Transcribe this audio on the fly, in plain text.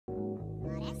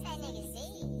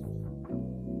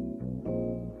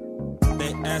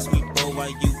Ask me, bro, why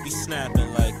you be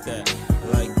snapping like that,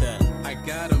 like that. I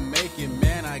gotta make it,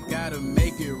 man, I gotta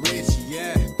make it rich,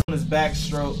 yeah. This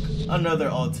Backstroke, another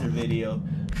alter video.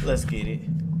 Let's get it.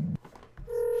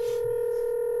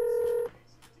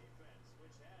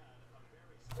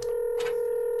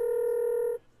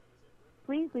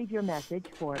 Please leave your message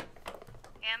for Amber.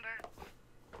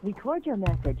 record your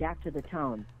message after the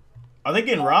tone. Are they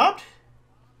getting robbed?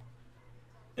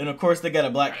 And of course they got a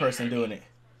black person doing it.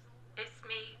 It's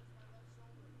me.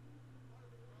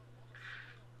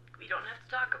 We don't have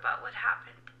to talk about what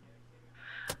happened.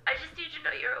 I just need you to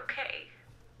know you're okay.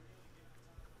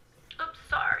 I'm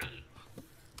sorry.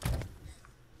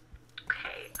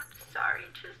 Okay, I'm sorry.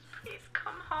 Just please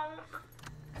come home.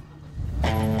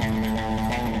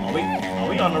 Are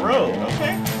we on the road?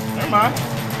 Okay, never mind.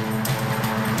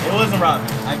 It wasn't robbing.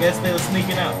 I guess they were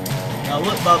sneaking out. Y'all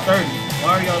look about 30.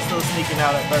 Why are y'all still sneaking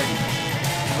out at 30?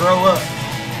 Grow up.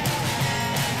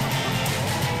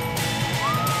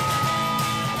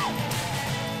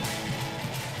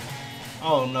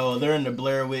 Oh no, they're in the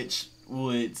Blair Witch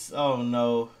Woods. Oh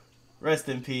no. Rest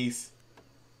in peace.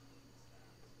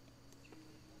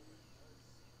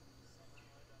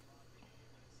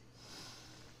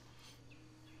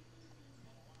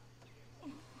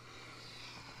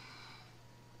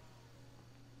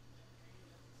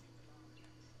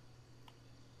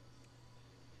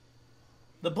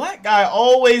 The black guy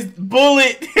always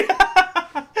bullet.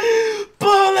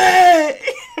 Bullet.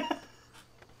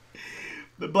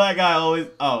 The black guy always.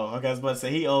 Oh, okay, I was about to say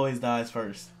he always dies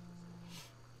first.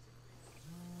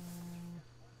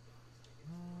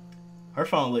 Her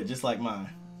phone lit just like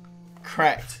mine.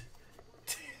 Cracked.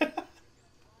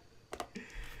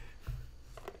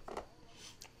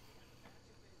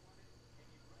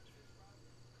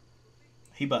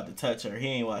 He about to touch her. He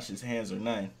ain't washed his hands or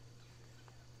nothing.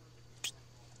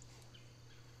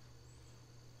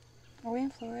 Are we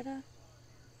in Florida?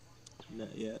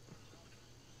 Not yet.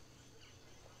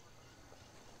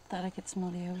 Thought I could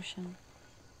smell the ocean.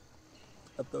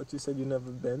 I thought you said you never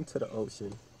been to the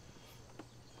ocean.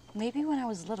 Maybe when I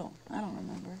was little. I don't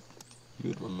remember.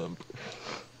 You'd remember.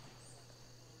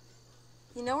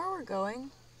 You know where we're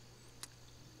going?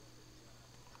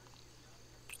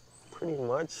 Pretty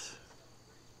much.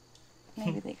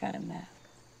 Maybe they got a map.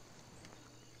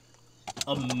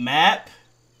 A map?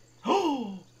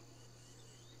 Oh!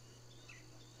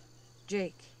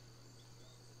 Jake.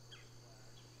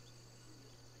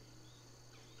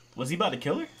 Was he about to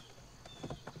kill her?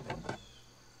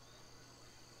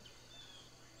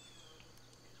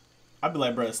 I'd be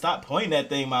like, bro, stop pointing that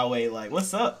thing my way. Like,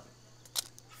 what's up?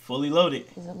 Fully loaded.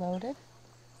 Is it loaded?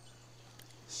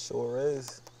 Sure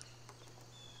is.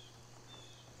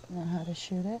 Know how to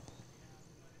shoot it?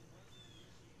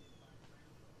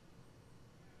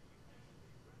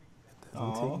 It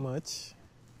doesn't take much.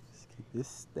 Just keep it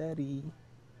steady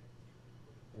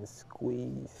and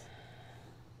squeeze.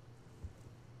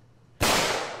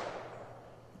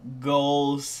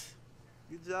 Goals.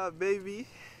 Good job, baby.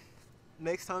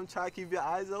 Next time, try to keep your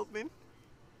eyes open.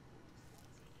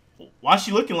 Why is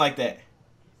she looking like that?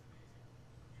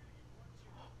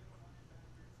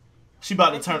 She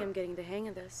about to turn. I'm getting the hang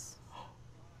of this.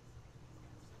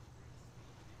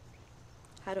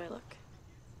 How do I look?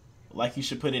 Like you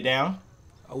should put it down?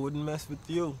 I wouldn't mess with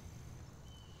you.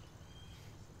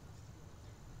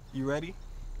 You ready?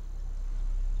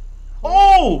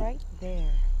 Oh! Right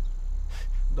there.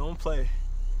 Don't play.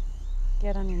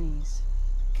 Get on your knees.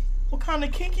 What kind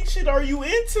of kinky shit are you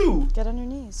into? Get on your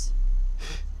knees.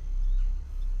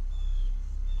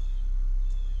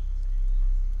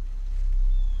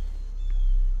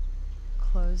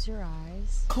 Close your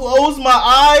eyes. Close my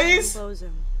eyes? Close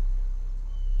them.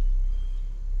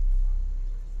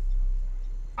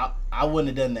 I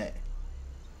wouldn't have done that.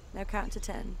 Now count to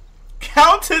 10.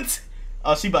 Count it.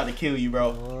 Oh, she about to kill you,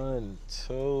 bro. 1,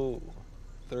 2,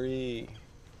 3,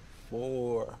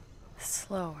 4.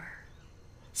 Slower.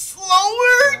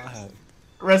 Slower? 5,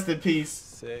 Rest in peace.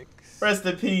 6. Rest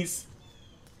in peace.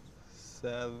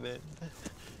 7.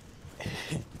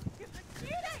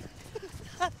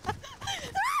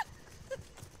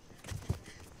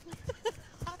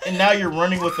 And now you're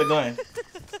running with a gun.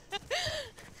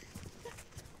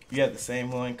 You have the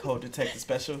same one, Code Detective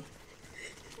Special.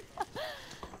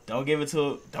 Don't give it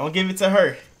to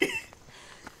her.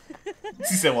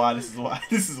 She said, "Why?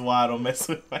 This is why I don't mess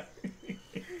with my."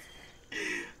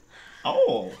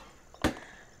 Oh,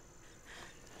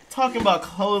 talking about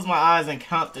close my eyes and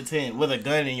count to 10 with a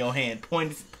gun in your hand,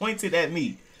 pointed at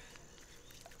me.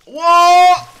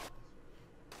 Whoa!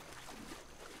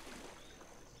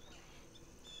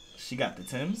 She got the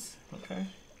Timbs. Okay.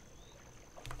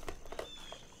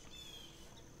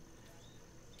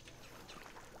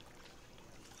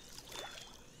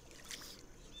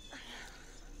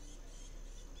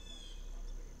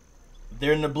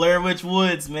 They're in the Blair Witch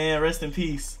Woods, man. Rest in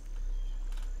peace.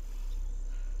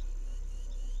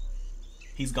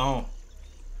 He's gone.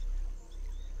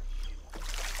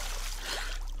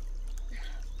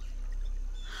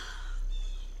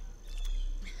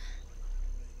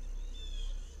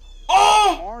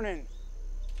 Oh! Morning.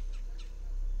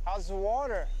 How's the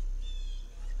water?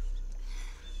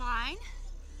 Fine.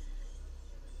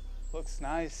 Looks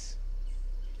nice.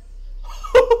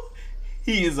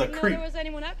 He is a Didn't know creep. there was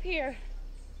anyone up here.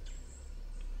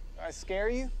 Did I scare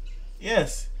you?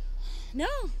 Yes. No,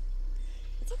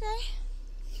 it's okay.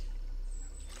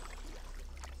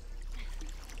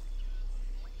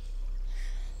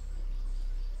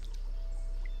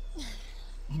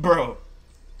 Bro.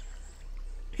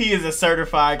 He is a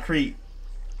certified creep.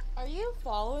 Are you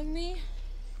following me?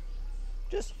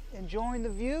 Just enjoying the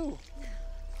view.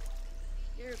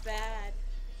 You're bad.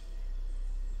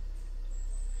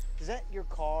 Is that your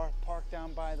car parked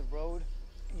down by the road?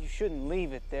 You shouldn't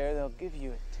leave it there. They'll give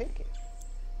you a ticket.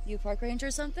 You park ranger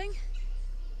or something?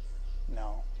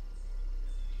 No.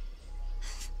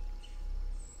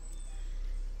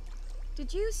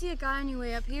 Did you see a guy on your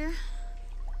way up here?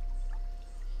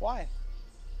 Why?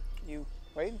 You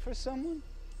waiting for someone?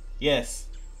 Yes.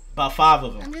 About 5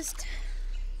 of them.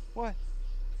 What?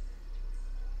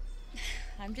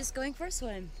 I'm just going for a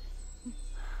swim.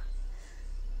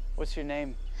 What's your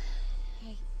name?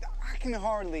 Hey. I can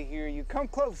hardly hear you. Come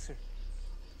closer.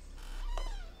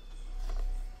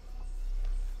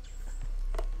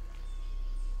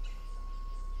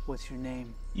 What's your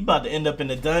name? You about to end up in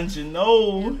the dungeon.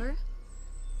 No. Amber?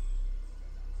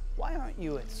 Why aren't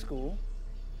you at school?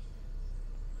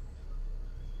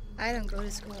 I don't go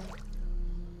to school.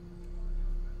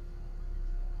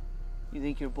 You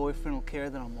think your boyfriend will care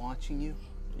that I'm watching you?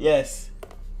 Yes.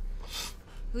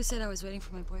 Who said I was waiting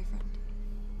for my boyfriend?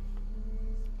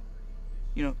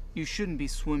 You know, you shouldn't be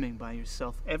swimming by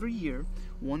yourself. Every year,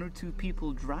 1 or 2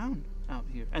 people drown out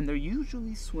here, and they're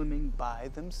usually swimming by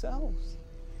themselves.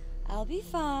 I'll be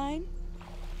fine.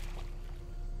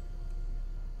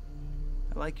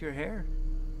 I like your hair.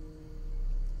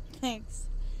 Thanks.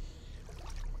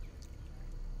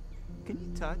 Can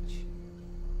you touch?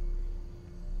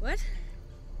 What?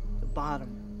 The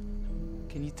bottom.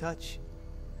 Can you touch?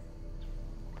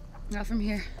 Not from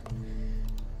here.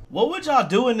 What would y'all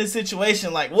do in this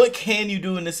situation? Like, what can you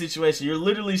do in this situation? You're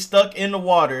literally stuck in the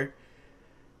water.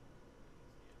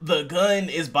 The gun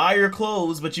is by your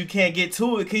clothes, but you can't get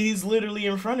to it because he's literally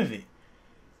in front of it.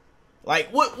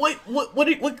 Like, what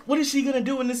is she gonna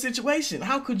do in this situation?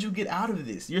 How could you get out of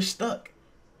this? You're stuck.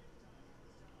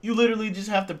 You literally just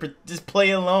have to just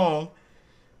play along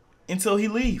until he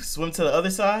leaves. Swim to the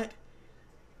other side.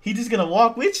 He just gonna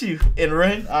walk with you and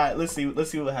run. All right, let's see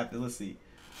what happens. Let's see.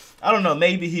 I don't know.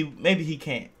 Maybe he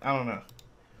can't. I don't know.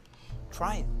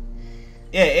 Try it.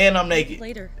 Yeah, and I'm naked.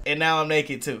 Later. And now I'm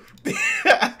naked too.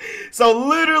 So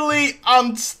literally,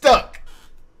 I'm stuck,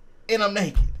 and I'm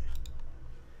naked.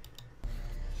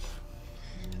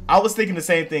 I was thinking the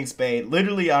same thing, Spade.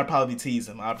 Literally, I'd probably tease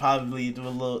him. I'd probably do a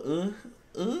little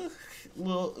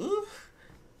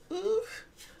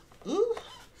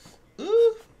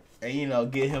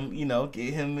and get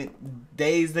him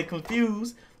dazed and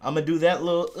confused. I'm gonna do that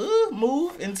little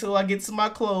move until I get to my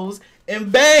clothes,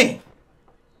 and bang,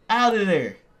 out of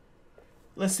there.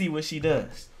 Let's see what she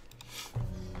does.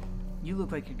 You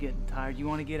look like you're getting tired. You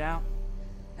want to get out?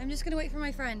 I'm just gonna wait for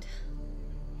my friend.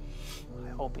 I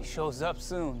hope he shows up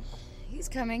soon. He's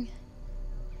coming.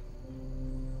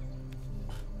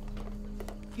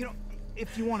 You know,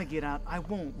 if you want to get out, I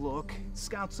won't look.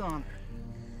 Scout's on.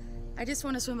 I just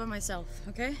want to swim by myself,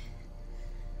 okay?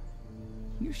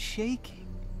 You're shaking.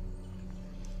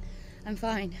 I'm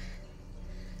fine.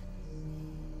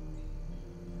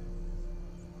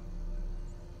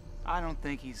 I don't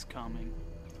think he's coming.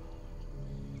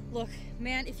 Look,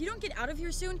 man, if you don't get out of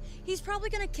here soon, he's probably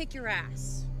gonna kick your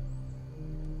ass.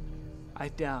 I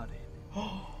doubt it.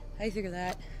 How do you figure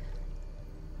that?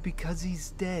 Because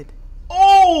he's dead.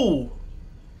 Oh!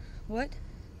 What?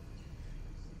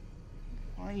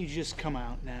 Why don't you just come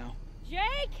out now?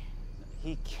 Jake!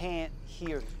 He can't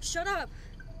hear you. Shut up!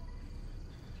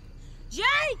 Jake!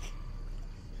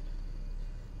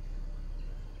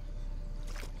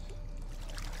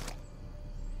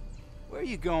 Where are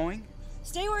you going?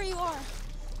 Stay where you are.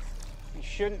 You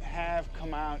shouldn't have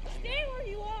come out. Stay where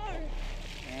you are.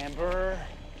 Amber.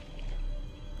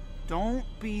 Don't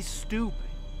be stupid.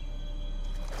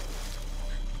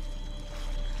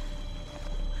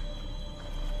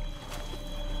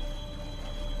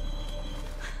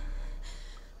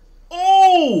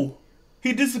 Oh!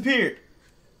 He disappeared.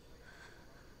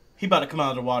 He about to come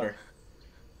out of the water.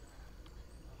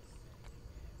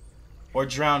 or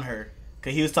drown her.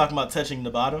 Cause he was talking about touching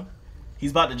the bottom.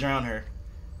 He's about to drown her.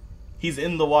 He's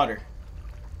in the water.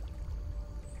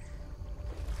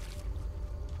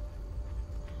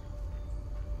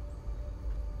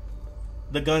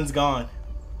 The gun's gone.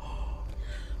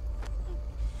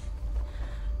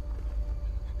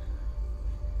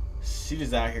 She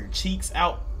just out here, cheeks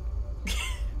out.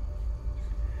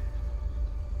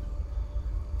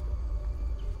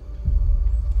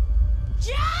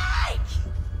 Jake!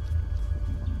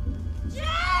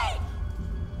 Jake!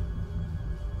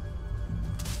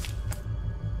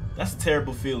 That's a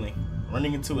terrible feeling.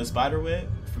 Running into a spider web?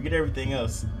 Forget everything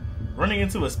else. Running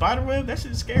into a spider web? That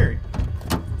shit's scary.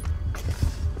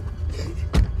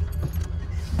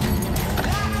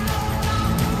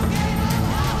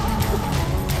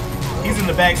 He's in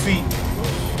the back seat.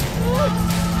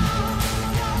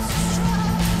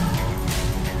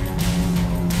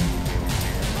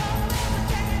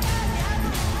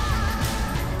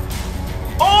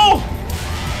 Oh!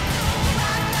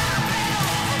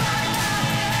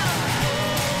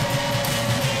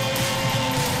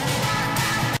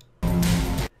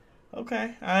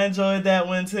 Okay, I enjoyed that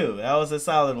one too. That was a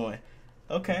solid one.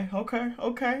 Okay.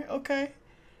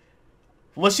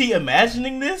 Was she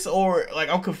imagining this, or like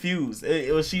I'm confused?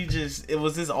 Was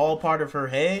this all part of her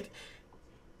head?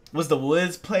 Was the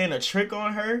woods playing a trick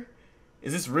on her?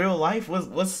 Is this real life?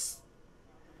 What's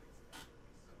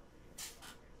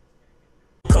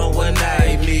Come one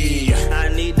night, me. I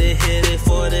need to hit it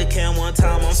for the cam one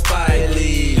time on Spike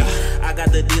Lee. I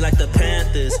got the D like the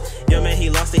Panthers. Yo, man, he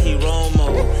lost it, he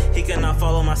Romo. He cannot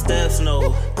follow my steps,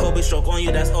 no. Kobe stroke on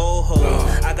you, that's old ho.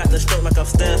 I got the stroke like I'm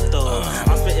Steph, though.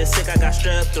 I'm spitting sick, I got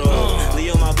strep throat.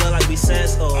 Leo, my blood like we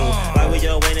says, oh.